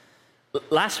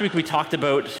Last week we talked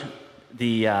about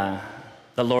the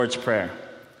Lord's Prayer.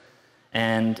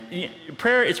 And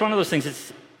prayer, it's one of those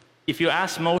things, if you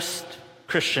ask most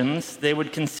Christians, they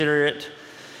would consider it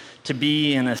to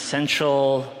be an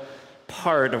essential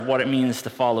part of what it means to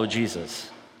follow Jesus,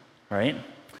 right?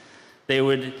 They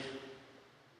would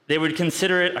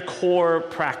consider it a core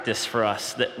practice for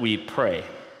us that we pray.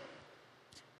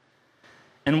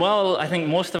 And while I think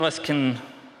most of us can,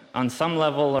 on some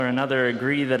level or another,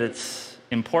 agree that it's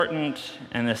important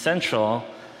and essential,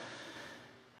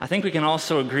 I think we can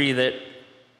also agree that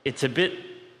it's a bit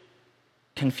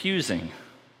confusing.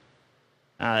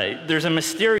 There's a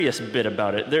mysterious bit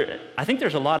about it. I think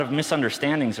there's a lot of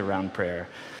misunderstandings around prayer.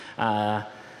 And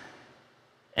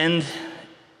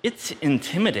it's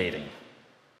intimidating,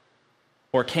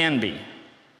 or can be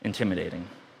intimidating.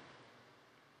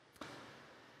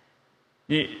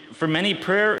 For many,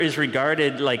 prayer is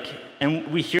regarded like, and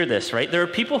we hear this, right? There are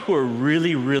people who are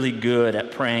really, really good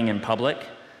at praying in public,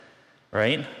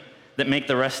 right? That make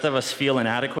the rest of us feel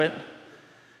inadequate,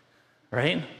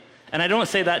 right? And I don't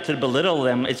say that to belittle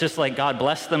them. It's just like God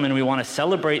bless them and we want to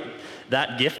celebrate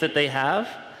that gift that they have.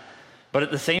 But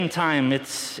at the same time,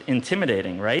 it's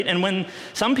intimidating, right? And when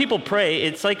some people pray,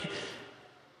 it's like,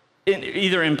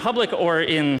 either in public or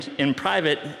in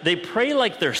private, they pray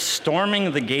like they're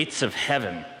storming the gates of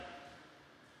heaven,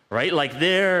 right? Like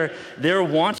they're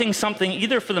wanting something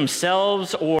either for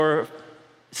themselves or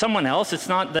someone else. It's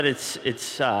not that it's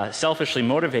selfishly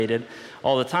motivated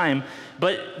all the time,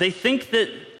 but they think that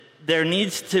there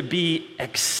needs to be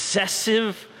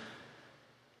excessive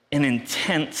and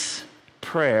intense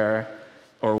prayer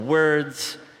or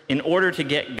words in order to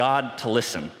get God to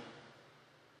listen,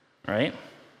 right?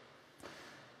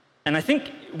 And I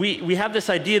think we have this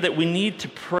idea that we need to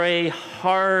pray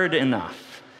hard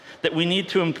enough, that we need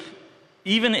to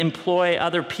even employ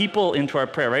other people into our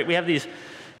prayer, right? We have these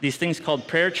things called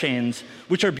prayer chains,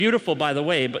 which are beautiful, by the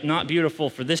way, but not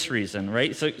beautiful for this reason,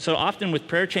 right? So often with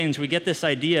prayer chains, we get this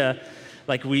idea,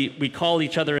 like we call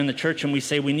each other in the church and we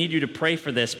say, we need you to pray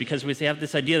for this, because we have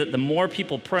this idea that the more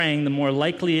people praying, the more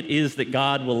likely it is that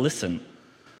God will listen.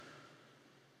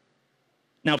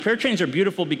 Now, prayer chains are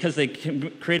beautiful because they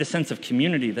can create a sense of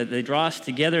community, that they draw us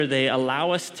together, they allow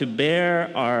us to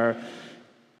bear our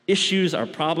issues, our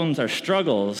problems, our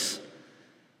struggles.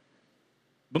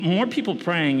 But more people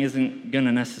praying isn't going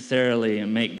to necessarily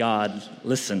make God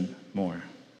listen more,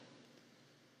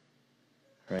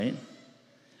 right?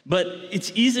 But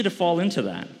it's easy to fall into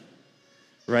that,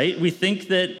 right? We think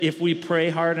that if we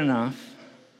pray hard enough,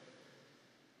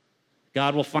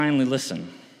 God will finally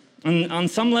listen. And on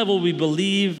some level, we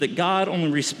believe that God only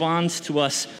responds to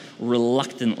us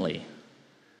reluctantly,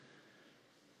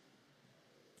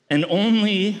 and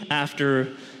only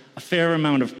after a fair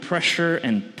amount of pressure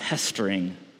and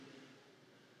pestering,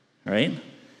 right?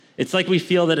 It's like we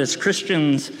feel that as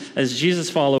Christians, as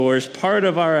Jesus followers, part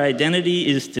of our identity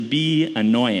is to be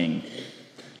annoying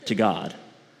to God.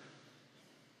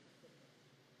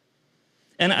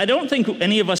 And I don't think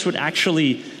any of us would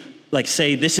actually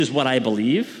say, this is what I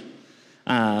believe,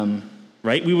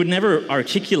 right? We would never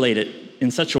articulate it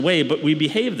in such a way, but we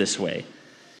behave this way.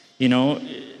 You know,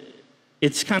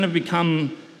 it's kind of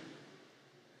become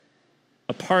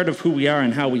a part of who we are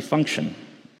and how we function.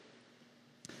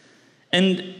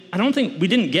 And I don't think we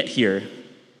didn't get here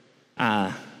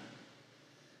by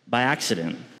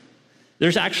accident.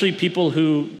 There's actually people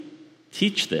who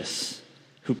teach this,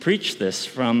 who preach this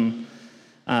from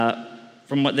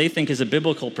what they think is a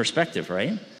biblical perspective,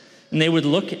 right? And they would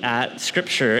look at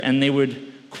Scripture and they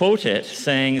would quote it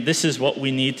saying, this is what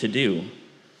we need to do.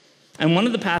 And one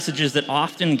of the passages that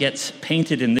often gets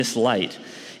painted in this light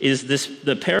is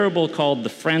the parable called The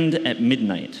Friend at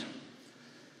Midnight.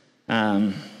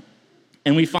 And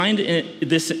we find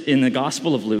this in the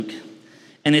Gospel of Luke,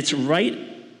 and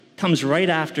comes right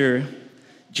after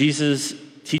Jesus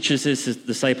teaches his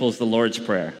disciples the Lord's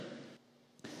Prayer.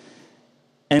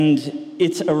 And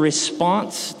it's a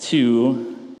response to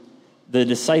the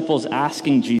disciples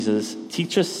asking Jesus,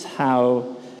 teach us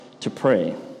how to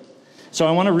pray. So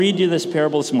I want to read you this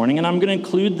parable this morning, and I'm going to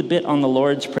include the bit on the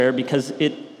Lord's Prayer because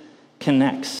it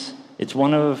connects. It's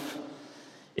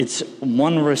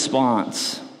one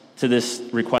response to this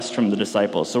request from the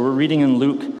disciples. So we're reading in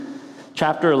Luke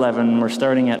chapter 11. We're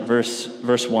starting at verse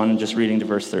 1, just reading to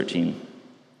verse 13.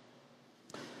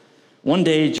 One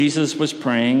day, Jesus was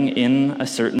praying in a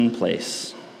certain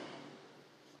place.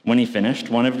 When he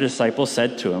finished, one of his disciples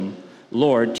said to him,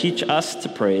 Lord, teach us to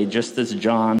pray just as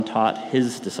John taught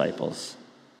his disciples.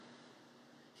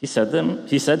 He said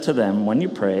to them, when you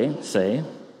pray, say,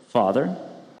 Father,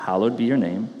 hallowed be your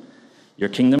name. Your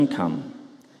kingdom come.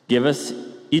 Give us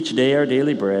each day our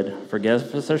daily bread.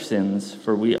 Forgive us our sins,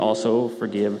 for we also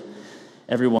forgive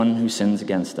everyone who sins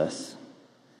against us.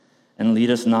 And lead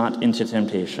us not into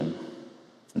temptation."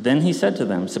 Then he said to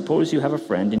them, "Suppose you have a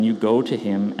friend, and you go to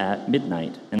him at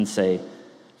midnight and say,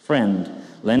 'Friend,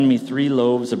 lend me 3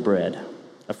 loaves of bread.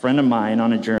 A friend of mine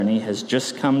on a journey has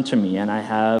just come to me, and I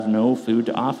have no food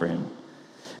to offer him.'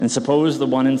 And suppose the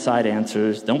one inside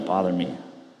answers, 'Don't bother me.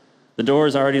 The door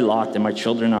is already locked, and my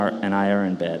children and I are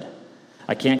in bed.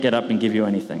 I can't get up and give you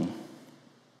anything.'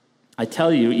 I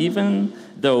tell you, even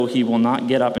though he will not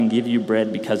get up and give you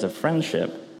bread because of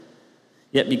friendship,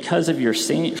 yet because of your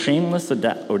shameless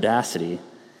audacity,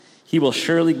 he will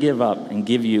surely give up and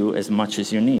give you as much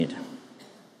as you need.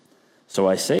 So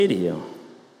I say to you,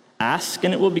 ask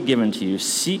and it will be given to you,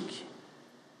 seek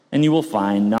and you will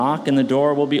find, knock and the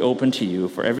door will be opened to you.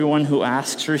 For everyone who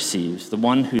asks receives, the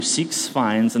one who seeks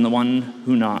finds, and the one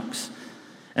who knocks,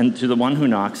 and to the one who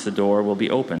knocks the door will be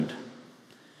opened.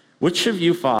 Which of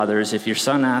you fathers, if your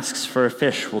son asks for a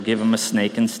fish, will give him a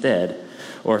snake instead?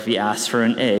 Or if he asks for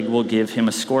an egg, will give him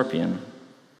a scorpion?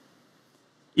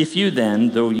 If you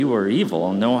then, though you are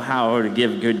evil, know how to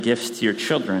give good gifts to your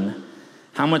children,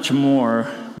 how much more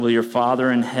will your Father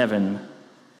in heaven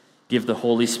give the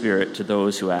Holy Spirit to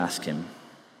those who ask him?"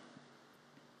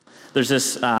 There's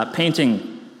this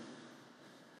painting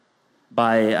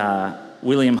by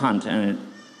William Hunt, and I'm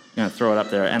going to throw it up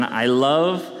there. And I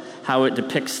love how it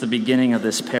depicts the beginning of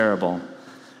this parable,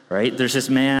 right? There's this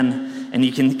man, and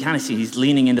you can kind of see he's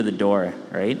leaning into the door,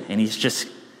 right? And he's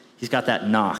got that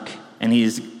knock, and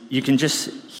you can just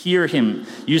hear him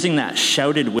using that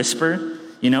shouted whisper,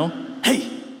 "Hey,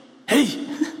 hey,"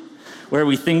 where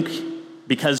we think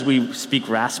because we speak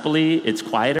raspily, it's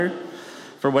quieter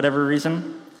for whatever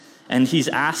reason. And he's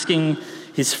asking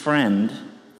his friend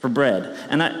for bread.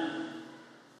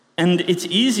 And it's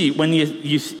easy when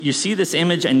you see this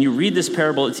image and you read this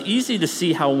parable, it's easy to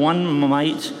see how one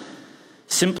might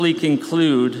simply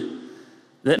conclude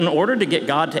that in order to get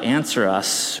God to answer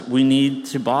us, we need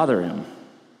to bother him.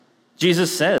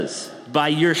 Jesus says, by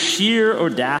your sheer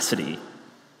audacity,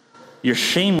 your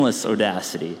shameless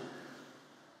audacity,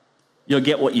 you'll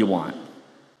get what you want.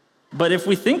 But if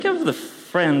we think of the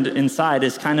friend inside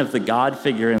as kind of the God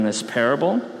figure in this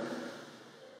parable,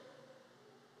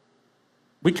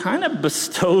 we kind of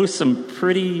bestow some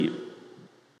pretty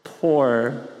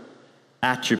poor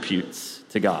attributes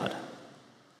to God,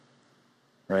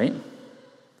 right?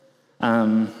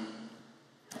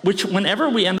 Which whenever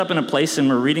we end up in a place and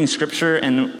we're reading scripture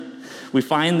and we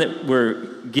find that we're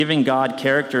giving God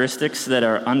characteristics that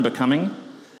are unbecoming,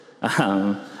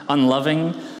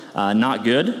 unloving, not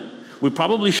good, we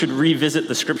probably should revisit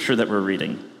the scripture that we're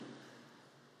reading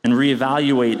and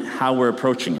reevaluate how we're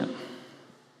approaching it.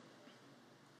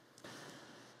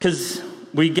 Because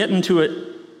we get into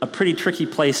a pretty tricky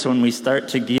place when we start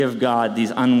to give God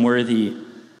these unworthy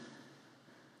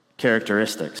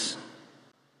characteristics.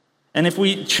 And if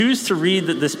we choose to read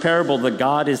this parable that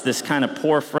God is this kind of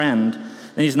poor friend,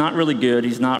 then he's not really good,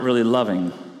 he's not really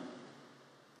loving.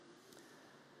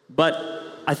 But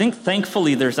I think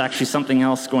thankfully there's actually something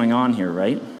else going on here,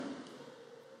 right?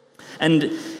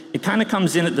 And it kind of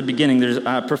comes in at the beginning. There's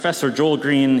Professor Joel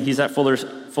Green, he's at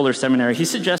Fuller Seminary. He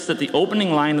suggests that the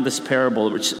opening line of this parable,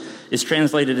 which is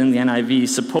translated in the NIV,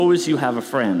 "Suppose you have a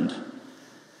friend."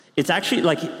 It's actually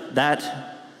like that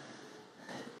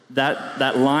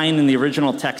line in the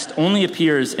original text only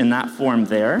appears in that form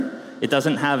there. It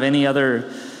doesn't have any other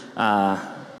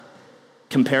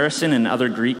comparison in other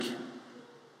Greek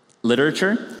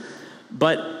literature.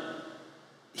 But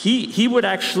he would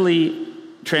actually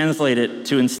translate it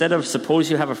to, instead of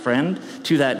 "suppose you have a friend,"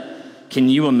 to that "can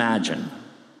you imagine?"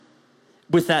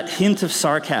 With that hint of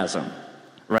sarcasm,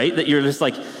 right? That you're just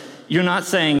like, you're not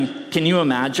saying, "Can you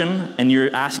imagine?" and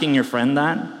you're asking your friend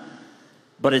that.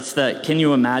 But it's that, "Can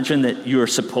you imagine?" that you're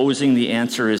supposing the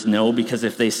answer is no, because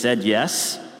if they said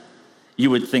yes,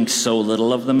 you would think so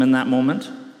little of them in that moment,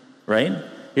 right?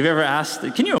 Have you ever asked,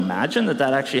 can you imagine that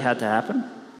actually had to happen,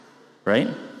 right?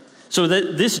 So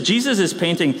this Jesus is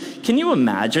painting, can you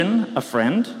imagine a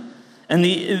friend? And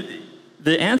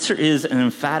the answer is an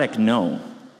emphatic no,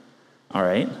 all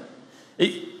right?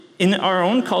 In our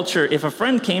own culture, if a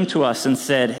friend came to us and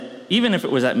said, even if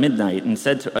it was at midnight, and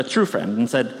said to a true friend, and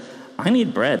said, "I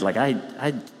need bread, like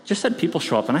I just had people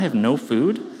show up and I have no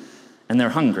food and they're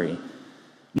hungry,"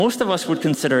 most of us would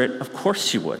consider it, of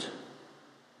course you would,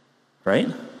 right?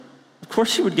 Of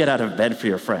course you would get out of bed for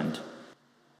your friend.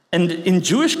 And in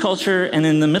Jewish culture and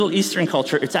in the Middle Eastern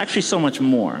culture, it's actually so much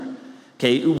more.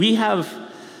 Okay, we have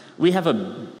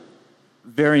a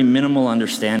very minimal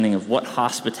understanding of what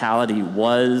hospitality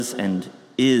was and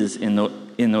is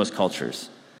in those cultures.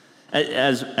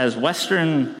 As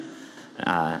Western,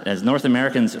 as North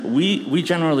Americans, we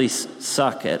generally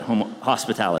suck at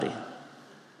hospitality,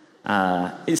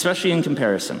 especially in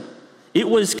comparison. It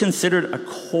was considered a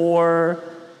core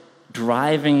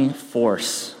driving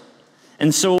force.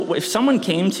 And so if someone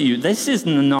came to you, this is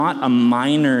not a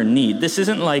minor need. This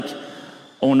isn't like,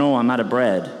 oh no, I'm out of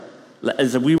bread,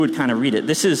 as we would kind of read it.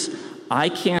 This is, I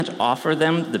can't offer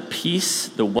them the peace,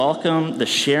 the welcome, the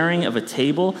sharing of a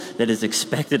table that is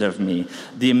expected of me.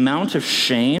 The amount of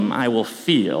shame I will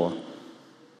feel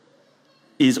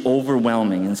is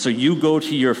overwhelming. And so you go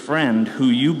to your friend who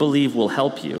you believe will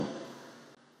help you.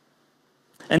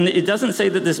 And it doesn't say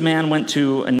that this man went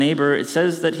to a neighbor. It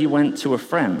says that he went to a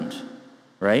friend,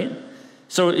 right?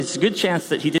 So it's a good chance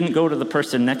that he didn't go to the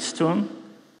person next to him.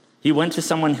 He went to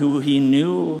someone who he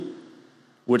knew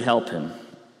would help him.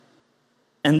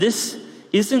 And this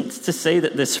isn't to say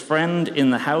that this friend in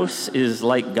the house is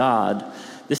like God.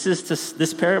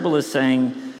 This parable is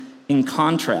saying, in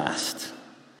contrast,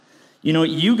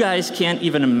 you guys can't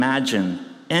even imagine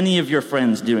any of your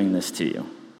friends doing this to you.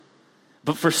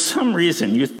 But for some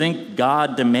reason, you think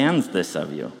God demands this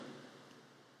of you.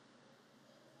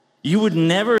 You would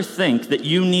never think that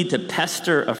you need to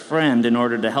pester a friend in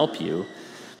order to help you,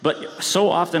 but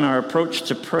so often our approach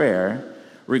to prayer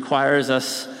requires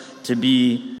us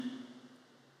to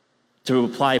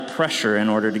apply pressure in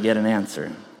order to get an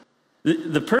answer.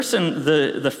 The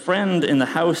friend in the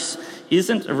house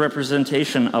isn't a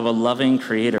representation of a loving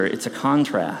creator. It's a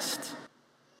contrast.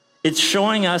 It's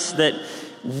showing us that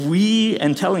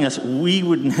and telling us we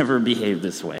would never behave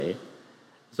this way.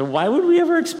 So why would we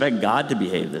ever expect God to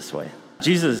behave this way?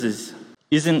 Jesus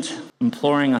isn't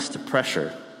imploring us to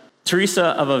pressure. Teresa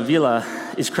of Avila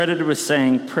is credited with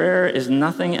saying, prayer is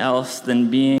nothing else than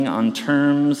being on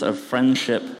terms of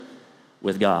friendship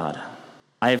with God.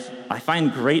 I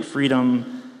find great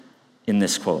freedom in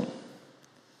this quote.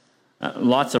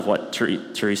 Lots of what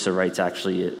Teresa writes,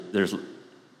 actually,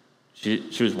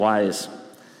 she was wise.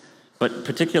 But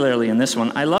particularly in this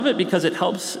one, I love it because it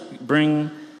helps bring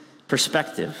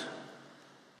perspective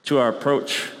to our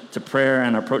approach to prayer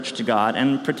and approach to God,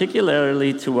 and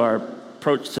particularly to our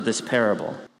approach to this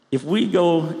parable.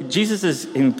 Jesus is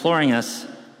imploring us,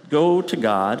 go to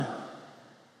God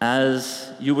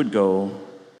as you would go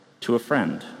to a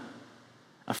friend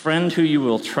who you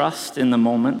will trust in the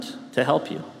moment to help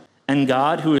you. And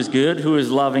God, who is good, who is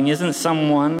loving, isn't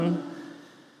someone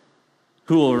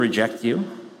who will reject you.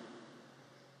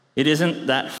 It isn't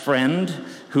that friend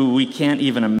who we can't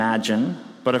even imagine,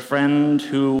 but a friend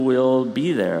who will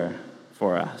be there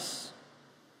for us.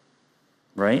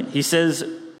 Right? He says,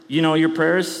 your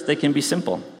prayers, they can be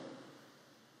simple.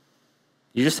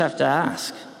 You just have to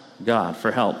ask God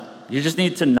for help. You just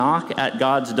need to knock at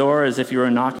God's door as if you were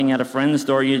knocking at a friend's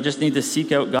door. You just need to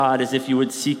seek out God as if you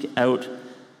would seek out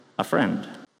a friend.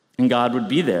 And God would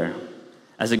be there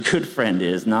as a good friend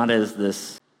is, not as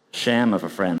this sham of a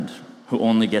friend who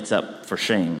only gets up for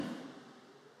shame.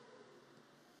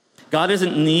 God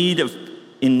isn't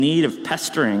in need of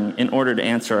pestering in order to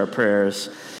answer our prayers.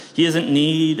 He isn't in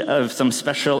need of some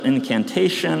special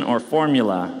incantation or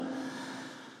formula.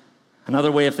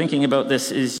 Another way of thinking about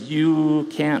this is you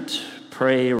can't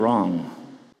pray wrong.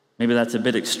 Maybe that's a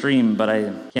bit extreme, but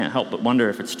I can't help but wonder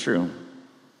if it's true.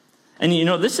 And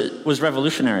this was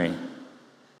revolutionary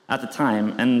at the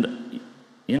time, and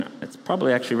it's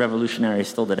probably actually revolutionary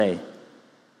still today.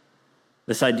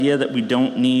 This idea that we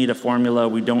don't need a formula,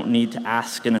 we don't need to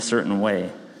ask in a certain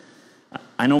way.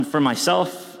 I know for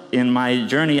myself, in my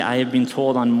journey, I have been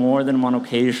told on more than one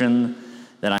occasion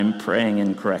that I'm praying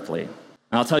incorrectly.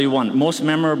 And I'll tell you one, most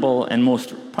memorable and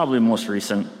probably most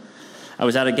recent. I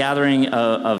was at a gathering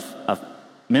of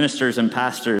ministers and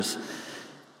pastors,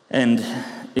 and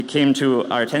it came to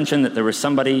our attention that there was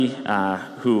somebody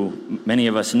who many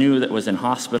of us knew that was in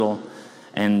hospital,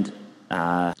 and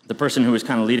the person who was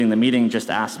kind of leading the meeting just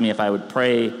asked me if I would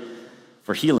pray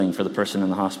for healing for the person in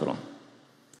the hospital.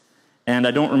 And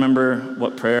I don't remember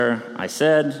what prayer I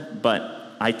said,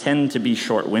 but I tend to be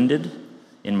short-winded,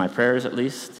 in my prayers at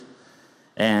least.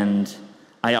 And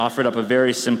I offered up a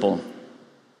very simple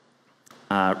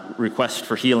request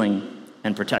for healing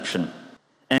and protection.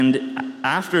 And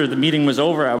after the meeting was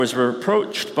over, I was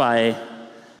approached by,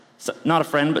 not a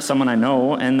friend, but someone I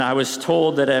know, and I was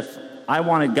told that if I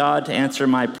wanted God to answer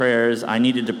my prayers, I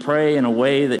needed to pray in a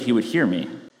way that he would hear me.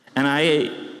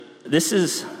 And this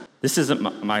is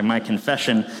my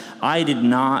confession. I did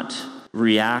not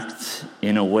react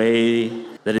in a way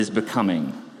that is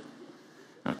becoming.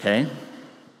 Okay?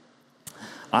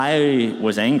 I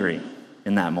was angry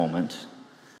in that moment.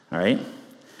 All right?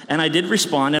 And I did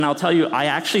respond, and I'll tell you, I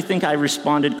actually think I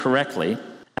responded correctly.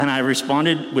 And I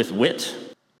responded with wit,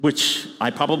 which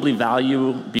I probably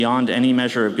value beyond any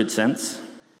measure of good sense.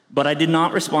 But I did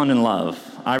not respond in love.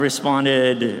 I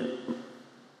responded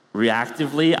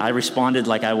reactively. I responded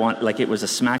like it was a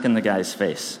smack in the guy's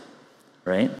face,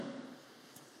 right?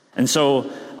 And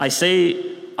so I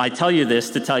tell you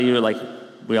this to tell you, like,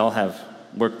 we all have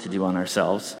work to do on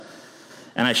ourselves.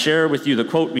 And I share with you the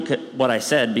quote, what I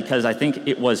said, because I think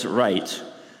it was right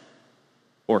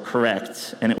or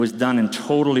correct, and it was done in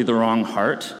totally the wrong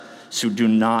heart, so do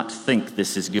not think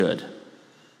this is good,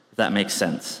 if that makes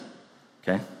sense,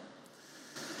 okay?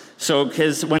 So,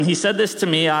 because when he said this to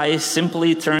me, I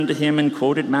simply turned to him and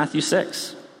quoted Matthew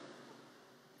 6,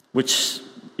 which,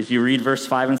 if you read verse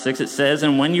 5 and 6, it says,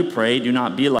 "And when you pray, do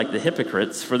not be like the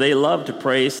hypocrites, for they love to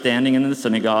pray standing in the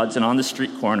synagogues and on the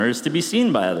street corners to be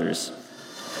seen by others.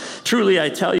 Truly, I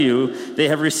tell you, they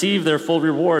have received their full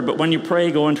reward. But when you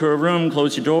pray, go into a room,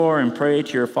 close your door, and pray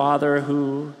to your Father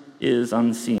who is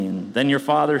unseen. Then your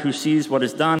Father who sees what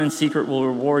is done in secret will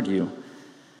reward you.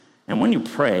 And when you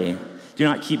pray, do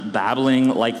not keep babbling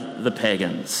like the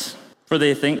pagans, for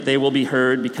they think they will be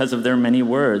heard because of their many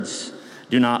words.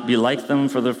 Do not be like them,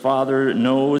 for the Father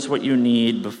knows what you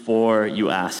need before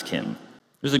you ask him."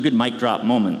 There's a good mic drop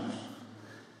moment.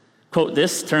 Quote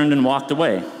this, turned and walked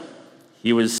away.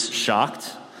 He was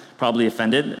shocked, probably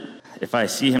offended. If I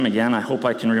see him again, I hope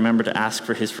I can remember to ask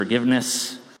for his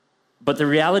forgiveness. But the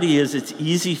reality is, it's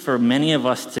easy for many of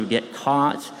us to get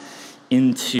caught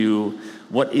into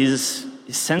what is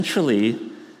essentially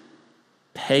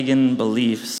pagan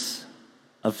beliefs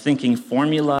of thinking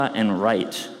formula and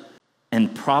right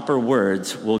and proper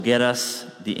words will get us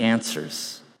the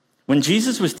answers. When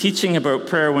Jesus was teaching about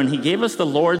prayer, when he gave us the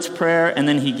Lord's Prayer, and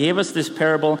then he gave us this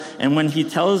parable, and when he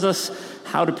tells us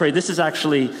how to pray, this is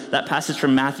actually, that passage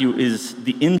from Matthew is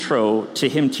the intro to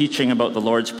him teaching about the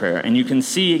Lord's Prayer. And you can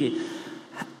see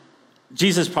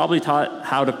Jesus probably taught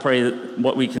how to pray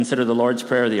what we consider the Lord's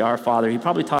Prayer, the Our Father. He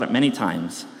probably taught it many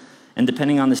times. And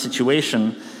depending on the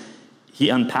situation, he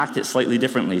unpacked it slightly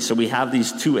differently. So we have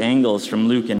these two angles from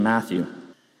Luke and Matthew.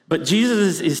 But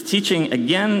Jesus is teaching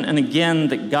again and again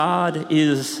that God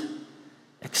is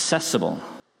accessible,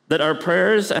 that our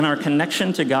prayers and our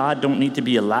connection to God don't need to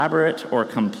be elaborate or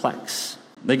complex.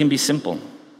 They can be simple.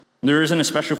 There isn't a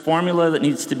special formula that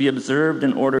needs to be observed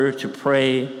in order to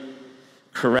pray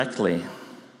correctly.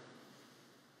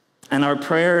 And our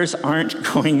prayers aren't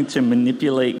going to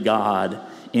manipulate God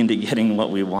into getting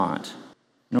what we want,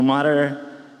 no matter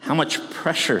how much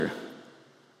pressure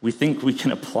we think we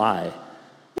can apply.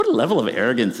 What level of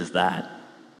arrogance is that?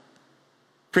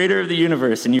 Creator of the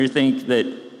universe, and you think that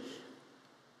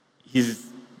he's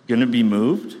going to be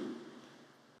moved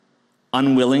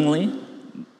unwillingly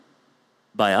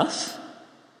by us?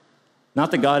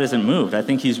 Not that God isn't moved. I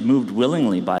think he's moved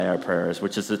willingly by our prayers,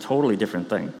 which is a totally different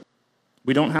thing.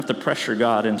 We don't have to pressure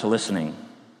God into listening.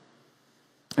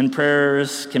 And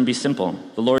prayers can be simple.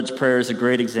 The Lord's Prayer is a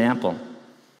great example.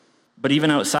 But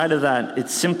even outside of that,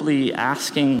 it's simply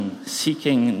asking,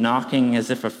 seeking, knocking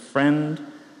as if a friend,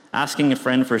 asking a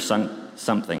friend for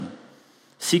something,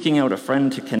 seeking out a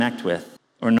friend to connect with,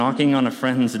 or knocking on a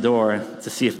friend's door to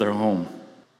see if they're home.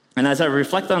 And as I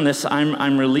reflect on this,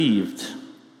 I'm relieved.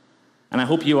 And I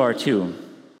hope you are too.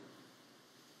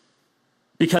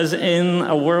 Because in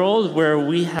a world where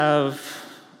we have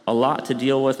a lot to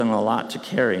deal with and a lot to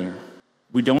carry,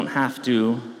 we don't have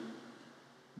to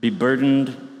be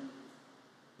burdened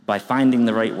by finding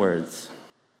the right words.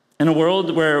 In a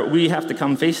world where we have to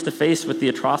come face to face with the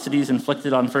atrocities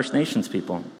inflicted on First Nations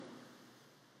people,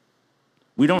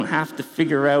 we don't have to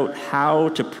figure out how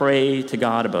to pray to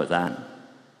God about that.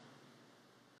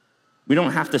 We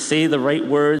don't have to say the right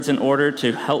words in order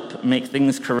to help make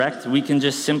things correct. We can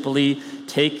just simply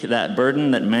take that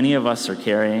burden that many of us are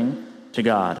carrying to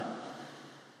God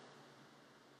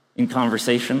in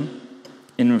conversation,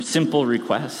 in simple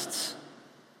requests.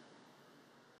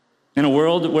 In a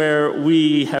world where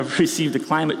we have received a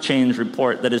climate change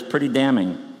report that is pretty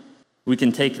damning, we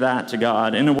can take that to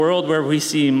God. In a world where we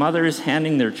see mothers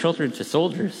handing their children to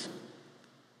soldiers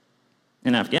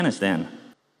in Afghanistan,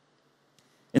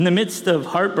 in the midst of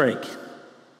heartbreak,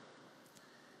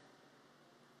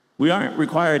 we aren't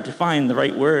required to find the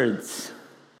right words.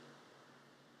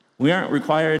 We aren't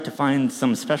required to find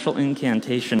some special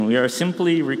incantation. We are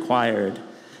simply required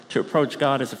to approach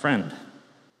God as a friend,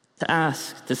 to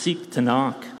ask, to seek, to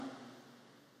knock,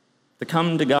 to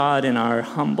come to God in our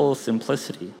humble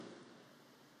simplicity,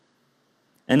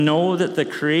 and know that the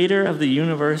creator of the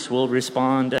universe will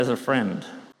respond as a friend.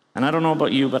 And I don't know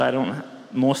about you, but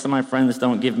most of my friends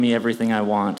don't give me everything I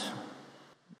want.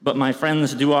 But my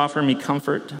friends do offer me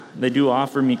comfort. They do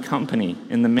offer me company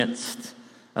in the midst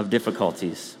of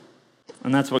difficulties.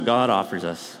 And that's what God offers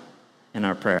us in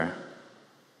our prayer.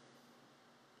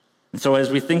 And so as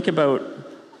we think about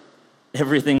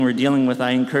everything we're dealing with,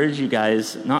 I encourage you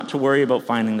guys not to worry about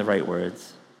finding the right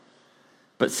words,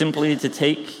 but simply to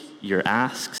take your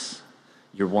asks,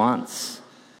 your wants,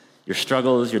 your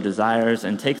struggles, your desires,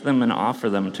 and take them and offer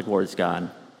them towards God.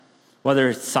 Whether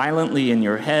it's silently in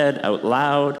your head, out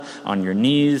loud, on your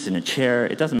knees, in a chair,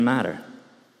 it doesn't matter.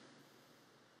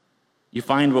 You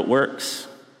find what works.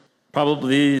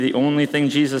 Probably the only thing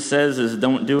Jesus says is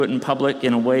don't do it in public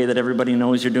in a way that everybody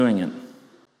knows you're doing it.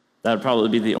 That would probably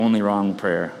be the only wrong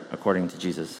prayer, according to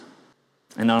Jesus.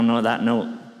 And on that note,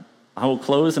 I will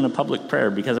close in a public prayer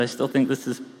because I still think this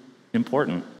is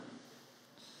important.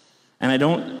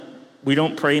 And we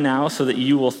don't pray now so that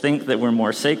you will think that we're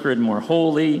more sacred, more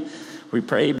holy. We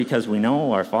pray because we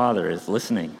know our Father is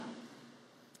listening.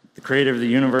 The Creator of the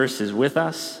universe is with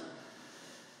us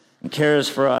and cares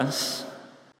for us,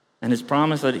 and has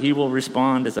promised that he will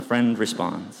respond as a friend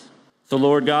responds. So,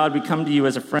 Lord God, we come to you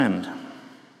as a friend.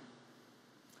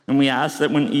 And we ask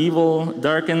that when evil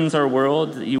darkens our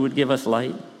world, that you would give us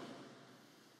light.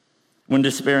 When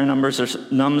despair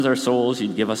numbs our souls,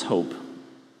 you'd give us hope.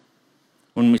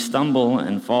 When we stumble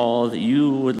and fall, that you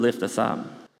would lift us up.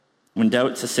 When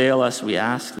doubts assail us, we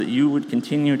ask that you would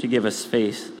continue to give us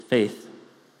faith.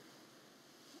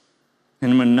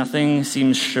 And when nothing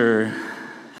seems sure,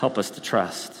 help us to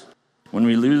trust. When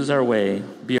we lose our way,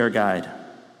 be our guide,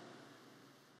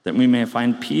 that we may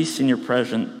find peace in your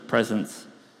presence,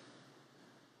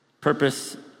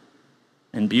 purpose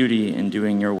and beauty in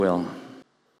doing your will.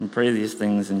 And pray these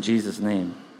things in Jesus'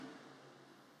 name.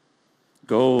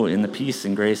 Go in the peace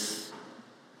and grace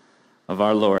of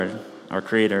our Lord, our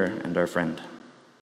Creator, and our friend.